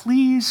you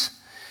please,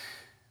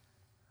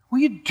 will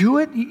you do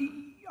it?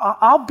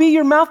 I'll be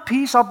your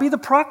mouthpiece. I'll be the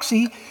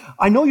proxy.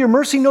 I know your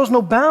mercy knows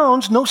no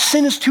bounds. No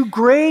sin is too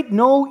great.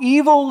 No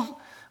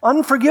evil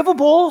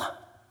unforgivable.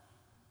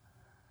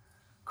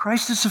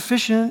 Christ is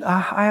sufficient.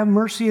 I have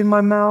mercy in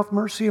my mouth,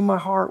 mercy in my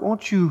heart.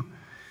 Won't you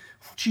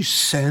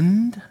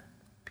send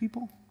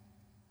people?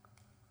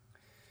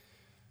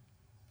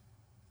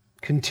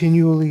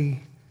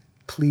 Continually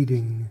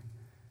pleading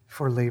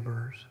for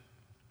laborers.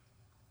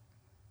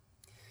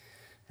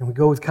 And we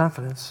go with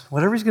confidence.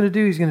 Whatever he's going to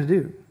do, he's going to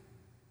do.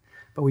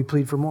 But we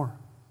plead for more.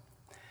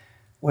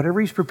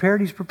 Whatever he's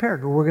prepared,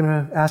 but we're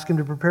going to ask him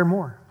to prepare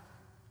more.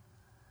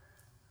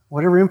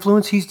 Whatever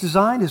influence he's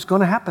designed is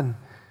going to happen.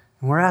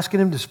 And we're asking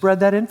him to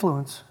spread that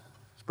influence.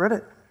 Spread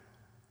it.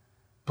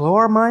 Blow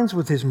our minds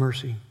with his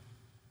mercy.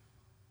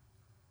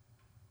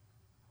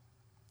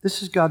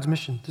 This is God's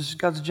mission. This is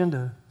God's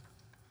agenda.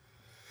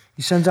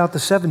 He sends out the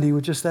 70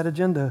 with just that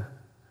agenda.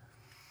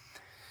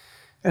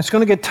 And it's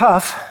going to get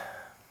tough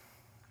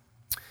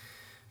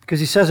because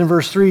he says in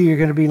verse 3, you're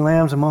going to be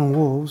lambs among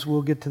wolves.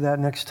 We'll get to that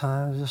next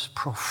time. There's this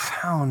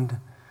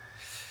profound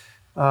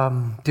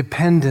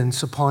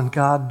dependence upon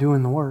God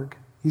doing the work.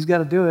 He's got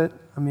to do it.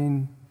 I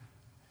mean,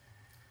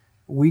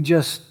 we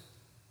just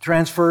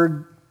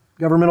transferred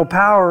governmental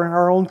power in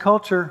our own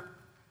culture.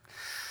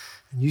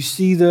 And you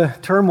see the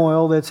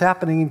turmoil that's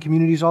happening in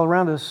communities all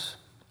around us.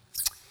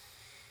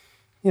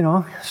 You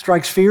know,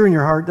 strikes fear in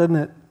your heart, doesn't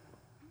it?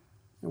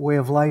 The way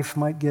of life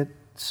might get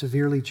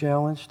severely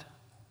challenged.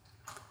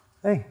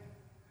 Hey,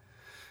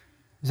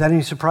 is that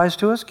any surprise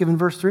to us, given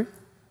verse 3?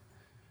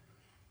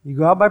 You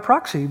go out by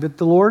proxy, but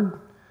the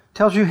Lord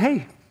tells you,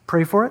 hey,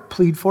 pray for it,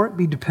 plead for it,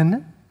 be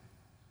dependent.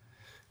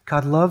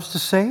 God loves to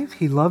save.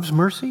 He loves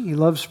mercy. He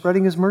loves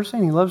spreading his mercy,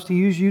 and he loves to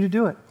use you to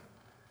do it.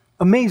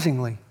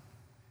 Amazingly,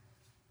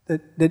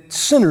 that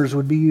sinners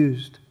would be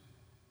used.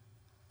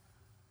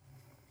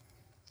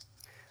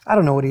 I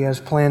don't know what he has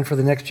planned for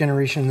the next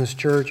generation in this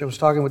church. I was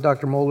talking with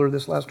Dr. Moeller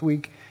this last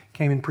week,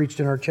 came and preached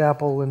in our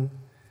chapel, and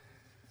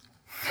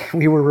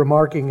we were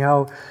remarking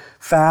how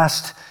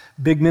fast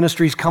big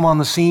ministries come on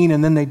the scene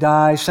and then they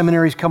die.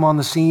 Seminaries come on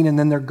the scene and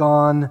then they're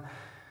gone.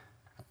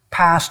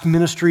 Past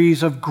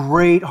ministries of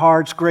great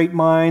hearts, great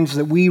minds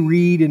that we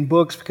read in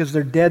books because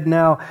they're dead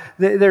now.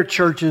 Their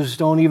churches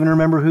don't even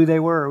remember who they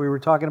were. We were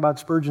talking about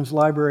Spurgeon's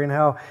library and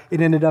how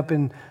it ended up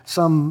in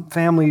some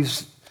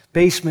family's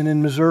basement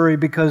in Missouri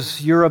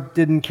because Europe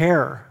didn't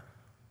care.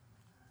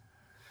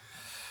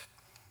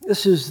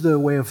 This is the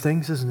way of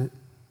things, isn't it?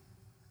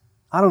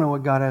 I don't know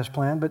what God has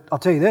planned, but I'll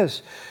tell you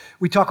this.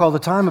 We talk all the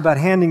time about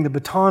handing the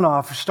baton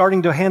off,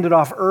 starting to hand it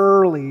off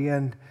early,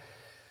 and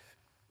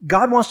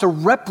God wants to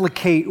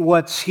replicate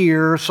what's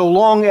here so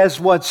long as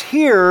what's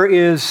here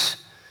is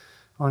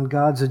on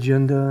God's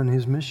agenda and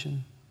his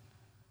mission.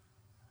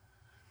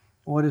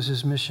 What is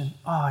his mission?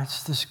 Oh,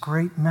 it's this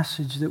great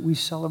message that we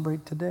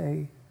celebrate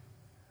today.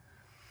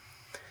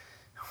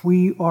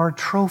 We are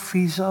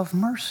trophies of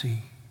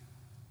mercy.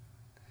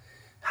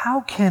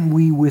 How can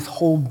we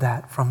withhold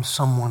that from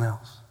someone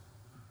else?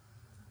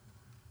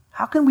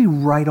 How can we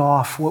write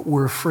off what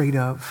we're afraid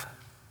of?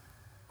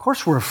 Of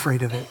course we're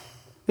afraid of it.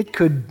 It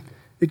could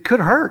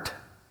hurt.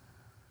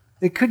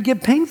 It could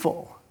get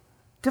painful,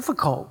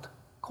 difficult.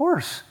 Of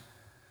course.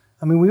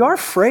 I mean, we are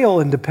frail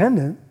and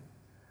dependent.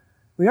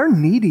 We are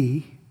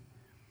needy.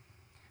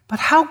 But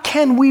how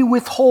can we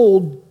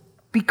withhold,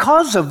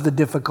 because of the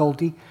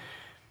difficulty,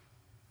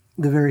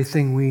 the very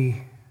thing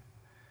we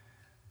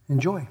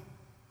enjoy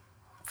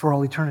for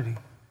all eternity?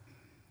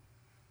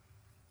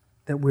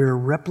 That we're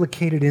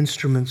replicated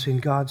instruments in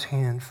God's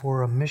hand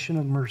for a mission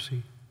of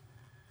mercy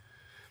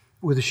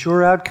with a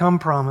sure outcome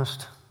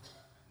promised.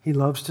 He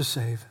loves to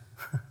save.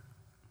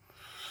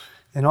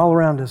 And all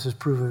around us is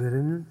proof of it.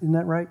 Isn't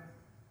that right?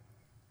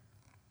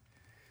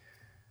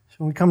 So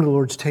when we come to the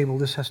Lord's table,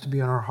 this has to be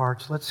on our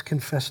hearts. Let's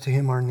confess to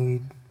him our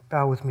need.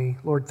 Bow with me.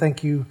 Lord,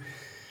 thank you.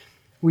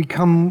 We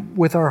come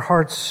with our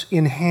hearts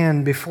in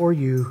hand before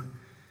you.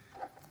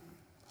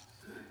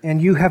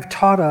 and you have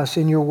taught us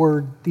in your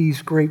word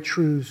these great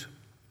truths.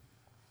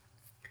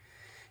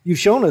 You've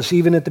shown us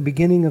even at the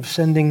beginning of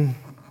sending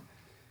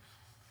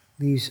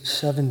these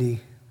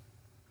 70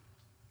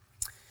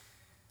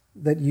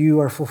 that you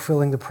are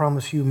fulfilling the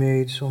promise you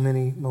made so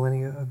many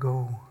millennia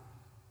ago.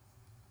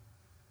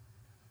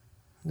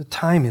 The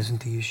time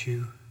isn't the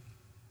issue.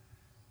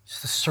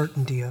 It's the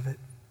certainty of it,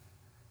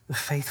 the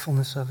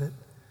faithfulness of it,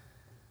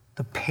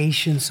 the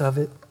patience of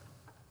it,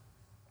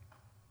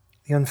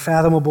 the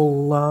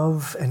unfathomable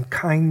love and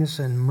kindness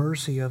and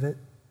mercy of it.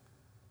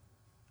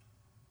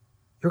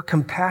 Your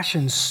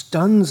compassion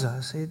stuns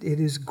us. It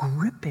is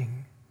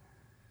gripping.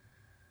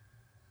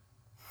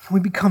 We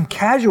become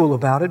casual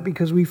about it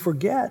because we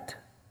forget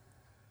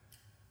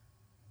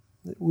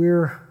that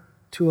we're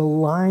to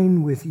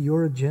align with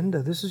your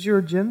agenda. This is your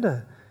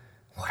agenda.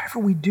 Whatever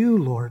we do,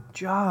 Lord,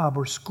 job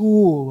or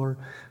school or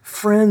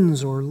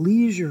friends or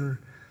leisure,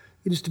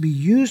 it is to be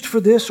used for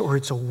this or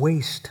it's a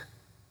waste.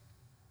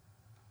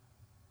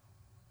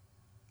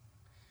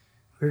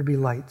 We're to be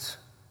lights.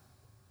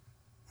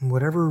 In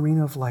whatever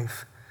arena of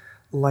life,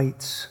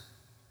 lights.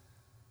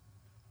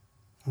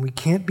 And we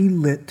can't be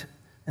lit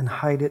and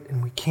hide it,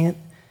 and we can't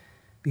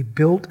be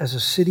built as a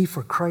city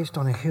for Christ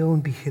on a hill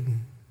and be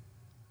hidden.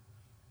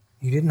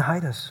 You didn't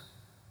hide us.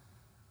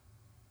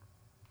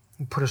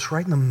 You put us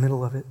right in the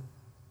middle of it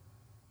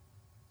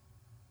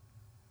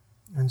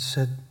and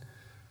said,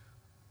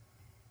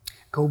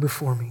 go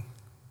before me,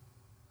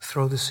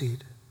 throw the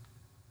seed,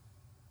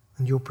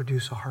 and you'll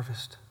produce a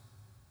harvest.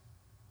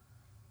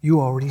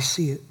 You already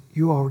see it.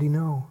 You already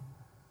know.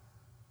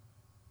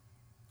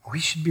 We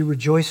should be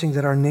rejoicing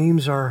that our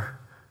names are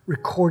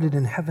recorded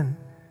in heaven.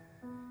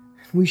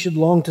 We should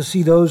long to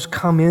see those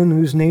come in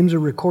whose names are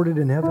recorded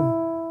in heaven.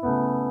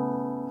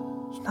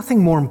 There's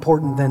nothing more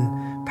important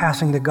than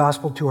passing the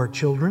gospel to our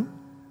children.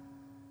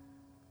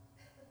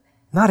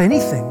 Not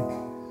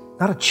anything.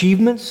 Not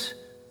achievements,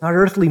 not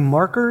earthly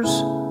markers,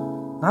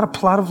 not a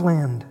plot of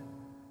land,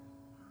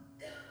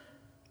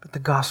 but the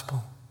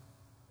gospel.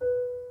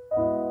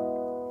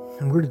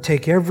 And we're to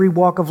take every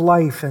walk of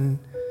life, and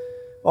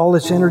all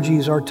its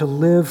energies are to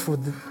live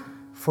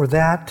for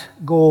that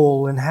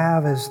goal and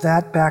have as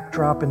that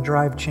backdrop and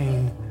drive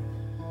chain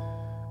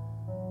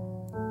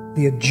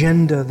the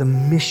agenda, the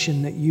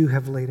mission that you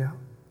have laid out.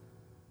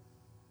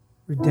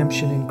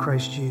 Redemption in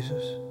Christ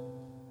Jesus.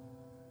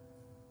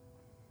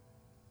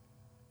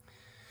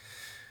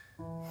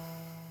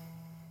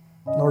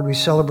 Lord, we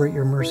celebrate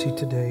your mercy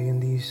today in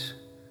these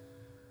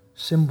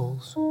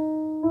symbols.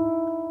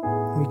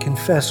 We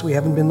confess we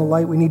haven't been the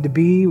light we need to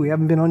be. We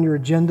haven't been on your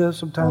agenda.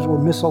 Sometimes we're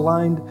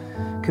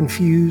misaligned,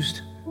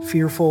 confused,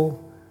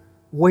 fearful,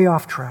 way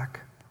off track.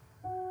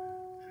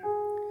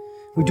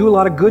 We do a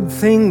lot of good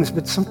things,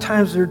 but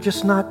sometimes they're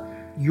just not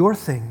your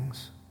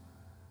things.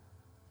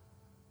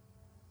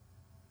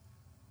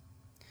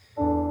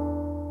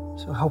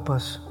 So help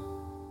us.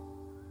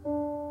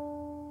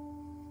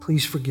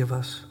 Please forgive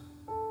us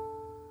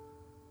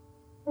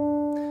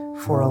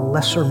for a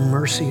lesser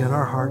mercy on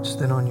our hearts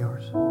than on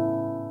yours.